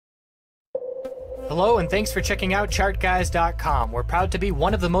Hello and thanks for checking out ChartGuys.com. We're proud to be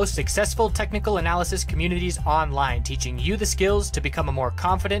one of the most successful technical analysis communities online, teaching you the skills to become a more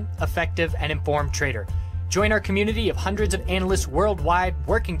confident, effective, and informed trader. Join our community of hundreds of analysts worldwide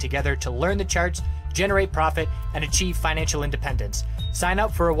working together to learn the charts, generate profit, and achieve financial independence. Sign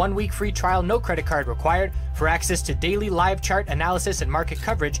up for a 1-week free trial, no credit card required, for access to daily live chart analysis and market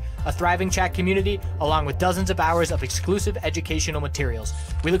coverage, a thriving chat community, along with dozens of hours of exclusive educational materials.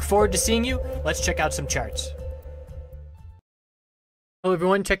 We look forward to seeing you. Let's check out some charts. Hello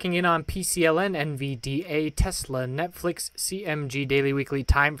everyone, checking in on PCLN NVDA TSLA NFLX CMG daily weekly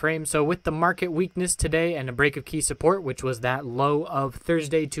time frame. So with the market weakness today and a break of key support, which was that low of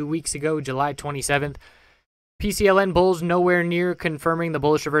Thursday 2 weeks ago, July 27th, PCLN bulls nowhere near confirming the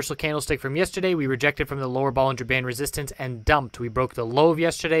bullish reversal candlestick from yesterday. We rejected from the lower Bollinger Band resistance and dumped. We broke the low of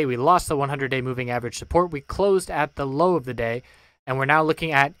yesterday. We lost the 100-day moving average support. We closed at the low of the day, and we're now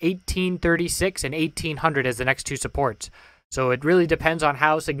looking at 1836 and 1800 as the next two supports. So it really depends on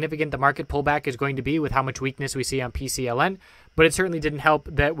how significant the market pullback is going to be with how much weakness we see on PCLN, but it certainly didn't help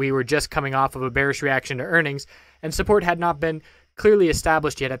that we were just coming off of a bearish reaction to earnings, and support had not been clearly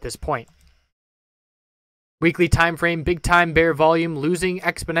established yet at this point. Weekly time frame, big time bear volume, losing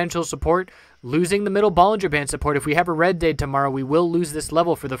exponential support, losing the middle Bollinger Band support. If we have a red day tomorrow, we will lose this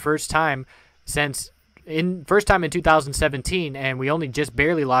level for the first time in 2017, and we only just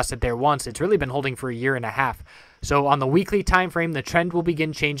barely lost it there once. It's really been holding for a year and a half. So on the weekly time frame, the trend will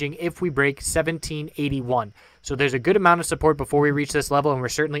begin changing if we break 1781. So there's a good amount of support before we reach this level, and we're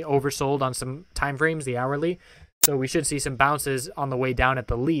certainly oversold on some time frames, the hourly. So we should see some bounces on the way down at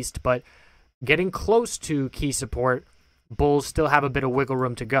the least, but getting close to key support, bulls still have a bit of wiggle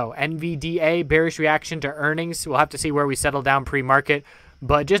room to go. NVDA, bearish reaction to earnings. We'll have to see where we settle down pre-market,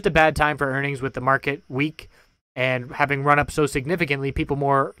 but just a bad time for earnings with the market weak and having run up so significantly, people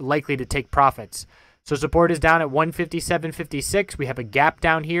more likely to take profits. So support is down at 157.56. We have a gap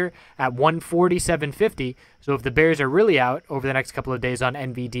down here at 147.50. So if the bears are really out over the next couple of days on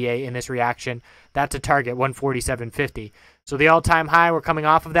NVDA in this reaction, that's a target, 147.50. So the all-time high, we're coming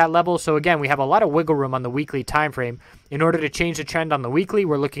off of that level. So again, we have a lot of wiggle room on the weekly time frame. In order to change the trend on the weekly,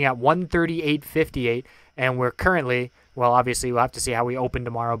 we're looking at 138.58, and we're currently, well, obviously we'll have to see how we open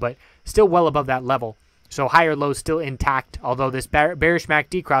tomorrow, but still well above that level. So higher low still intact, although this bearish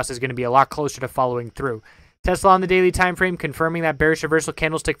MACD cross is going to be a lot closer to following through. Tesla on the daily time frame confirming that bearish reversal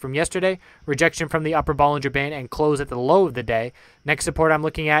candlestick from yesterday, rejection from the upper Bollinger Band, and close at the low of the day. Next support I'm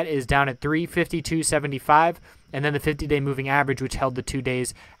looking at is down at 352.75, and then the 50-day moving average, which held the 2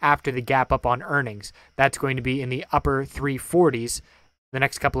 days after the gap up on earnings. That's going to be in the upper 340s the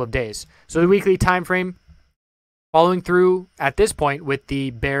next couple of days. So the weekly time frame following through at this point with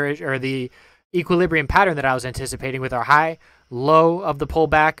the bearish or the equilibrium pattern that I was anticipating with our high, low of the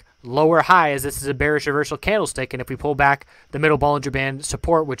pullback, lower high, as this is a bearish reversal candlestick, and if we pull back, the middle Bollinger Band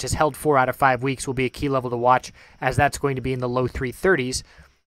support, which has held 4 out of 5 weeks, will be a key level to watch, as that's going to be in the low 330s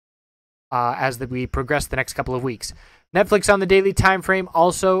as we progress the next couple of weeks. Netflix on the daily time frame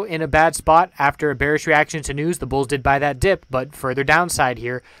also in a bad spot after a bearish reaction to news. The bulls did buy that dip, but further downside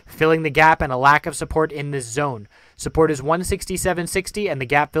here, filling the gap and a lack of support in this zone. Support is 167.60 and the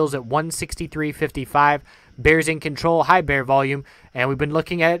gap fills at 163.55. Bears in control, high bear volume, and we've been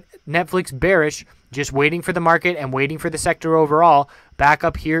looking at Netflix bearish, just waiting for the market and waiting for the sector overall back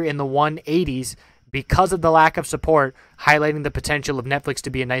up here in the 180s because of the lack of support, highlighting the potential of Netflix to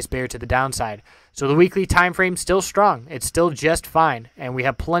be a nice bear to the downside. So the weekly time frame still strong. It's still just fine, and we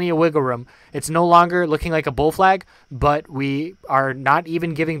have plenty of wiggle room. It's no longer looking like a bull flag, but we are not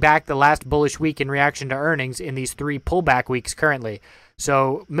even giving back the last bullish week in reaction to earnings in these 3 pullback weeks currently.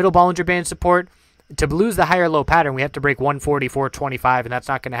 So middle Bollinger Band support, to lose the higher low pattern, we have to break 144.25, and that's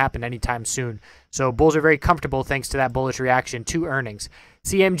not going to happen anytime soon. So bulls are very comfortable thanks to that bullish reaction to earnings.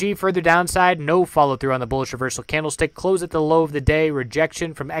 CMG further downside, no follow through on the bullish reversal candlestick. Close at the low of the day,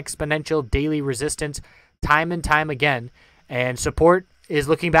 rejection from exponential daily resistance time and time again. And support is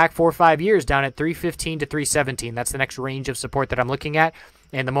looking back 4 or 5 years down at 315 to 317. That's the next range of support that I'm looking at.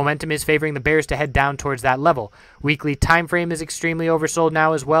 And the momentum is favoring the bears to head down towards that level. Weekly time frame is extremely oversold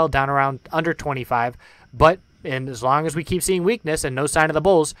now as well, down around under 25. And as long as we keep seeing weakness and no sign of the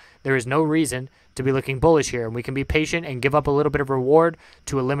bulls, there is no reason to be looking bullish here. And we can be patient and give up a little bit of reward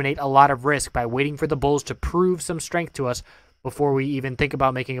to eliminate a lot of risk by waiting for the bulls to prove some strength to us before we even think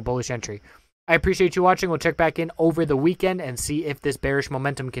about making a bullish entry. I appreciate you watching. We'll check back in over the weekend and see if this bearish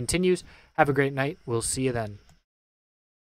momentum continues. Have a great night. We'll see you then.